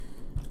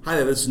Hi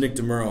there, this is Nick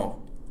DeMuro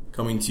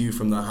coming to you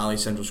from the Holley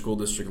Central School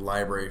District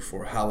Library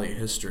for Holley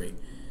History.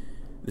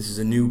 This is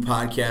a new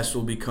podcast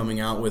we'll be coming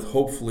out with,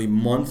 hopefully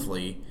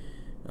monthly,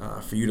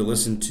 for you to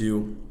listen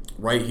to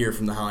right here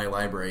from the Holley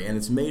Library. And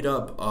it's made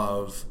up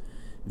of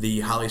the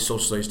Holley Social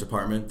Studies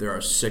Department. There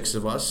are 6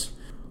 of us.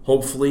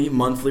 Hopefully,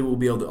 monthly,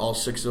 all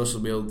 6 of us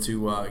will be able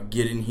to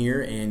get in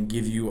here and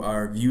give you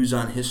our views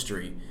on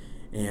history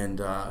and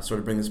sort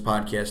of bring this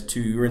podcast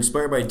to you. We were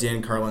inspired by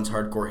Dan Carlin's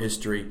Hardcore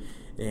History,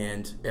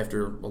 and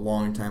after a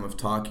long time of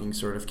talking,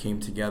 sort of came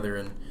together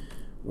and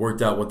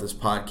worked out what this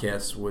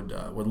podcast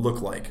would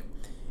look like.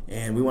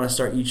 And we want to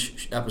start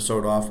each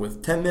episode off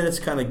with 10 minutes,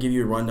 kind of give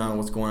you a rundown of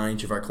what's going on in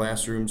each of our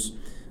classrooms.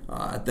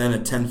 Then a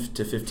 10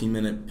 to 15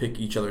 minute pick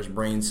each other's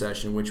brain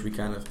session, which we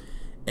kind of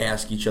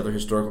ask each other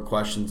historical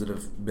questions that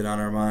have been on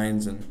our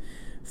minds. And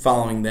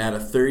following that, a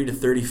 30 to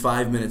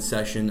 35 minute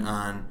session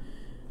on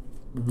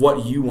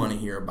what you want to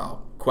hear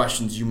about,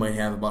 questions you might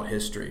have about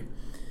history.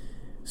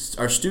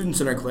 Our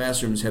students in our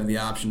classrooms have the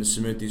option to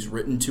submit these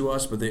written to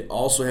us, but they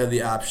also have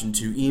the option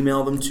to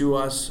email them to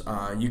us.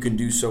 You can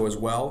do so as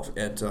well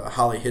at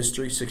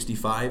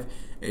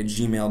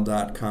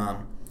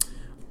holleyhistory65@gmail.com.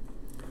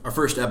 Our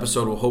first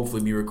episode will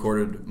hopefully be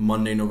recorded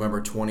Monday, November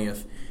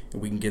 20th,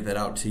 and we can get that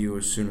out to you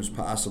as soon as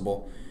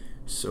possible.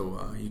 So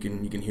you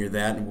can hear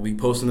that, and we'll be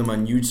posting them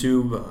on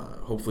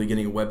YouTube, hopefully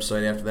getting a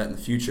website after that in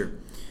the future.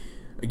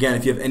 Again,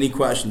 if you have any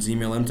questions,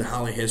 email them to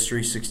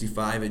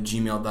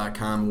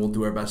holleyhistory65@gmail.com, and we'll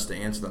do our best to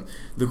answer them.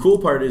 The cool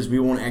part is we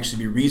won't actually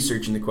be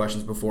researching the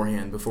questions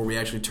beforehand. Before we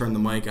actually turn the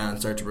mic on and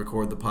start to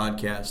record the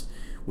podcast,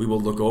 we will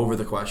look over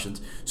the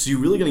questions. So you're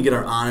really going to get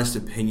our honest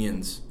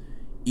opinions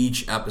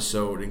each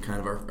episode and kind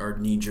of our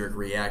knee-jerk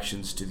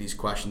reactions to these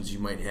questions you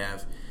might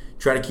have.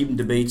 Try to keep them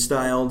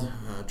debate-styled.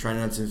 Try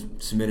not to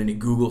submit any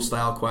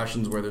Google-style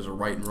questions where there's a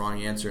right and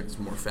wrong answer. It's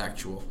more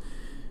factual.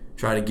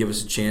 Try to give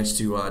us a chance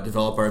to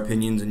develop our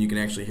opinions, and you can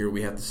actually hear what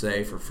we have to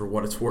say for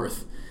what it's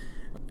worth.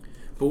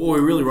 But what we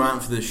really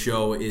want for this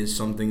show is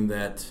something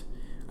that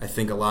I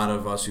think a lot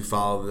of us who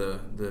follow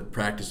the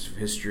practice of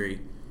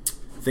history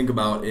think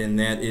about, and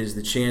that is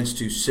the chance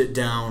to sit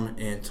down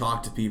and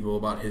talk to people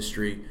about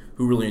history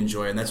who really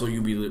enjoy it. And that's what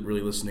you'll be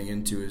really listening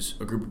into, is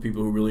a group of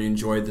people who really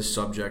enjoy this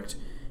subject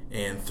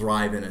and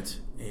thrive in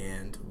it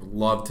and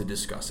love to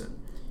discuss it.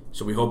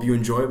 So we hope you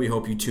enjoy it. We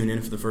hope you tune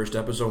in for the first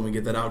episode and we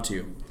get that out to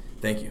you.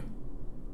 Thank you.